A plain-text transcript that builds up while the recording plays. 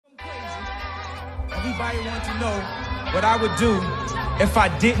Everybody wants to know what I would do if I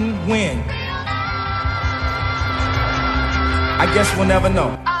didn't win. I guess we'll never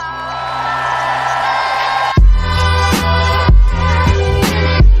know.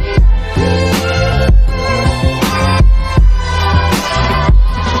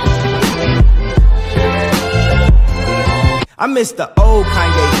 I miss the old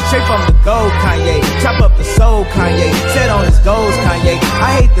Kanye, straight from the gold Kanye. Chop up the soul Kanye, set on his goals Kanye.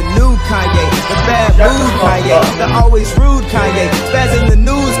 I hate the new Kanye, the bad mood Kanye, the always rude Kanye, spaz in the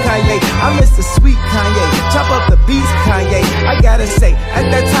news Kanye. I miss the sweet Kanye, chop up the beats Kanye. I gotta say, at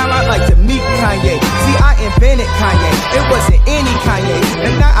that time I'd like to meet Kanye. See, I invented Kanye, it wasn't any Kanye.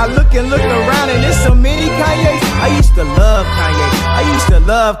 And now I look around and there's so many Kanyes. I used to love Kanye, I used to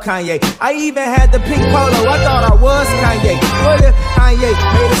love Kanye. I even had the pink polo, I thought I was Kanye. What if Kanye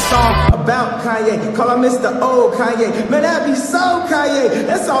made a song about Kanye? Call him Mr. Old Kanye. Man, that'd be so Kanye.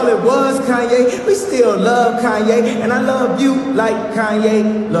 That's all it was, Kanye. We still love Kanye, and I love you like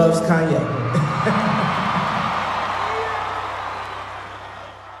Kanye loves Kanye.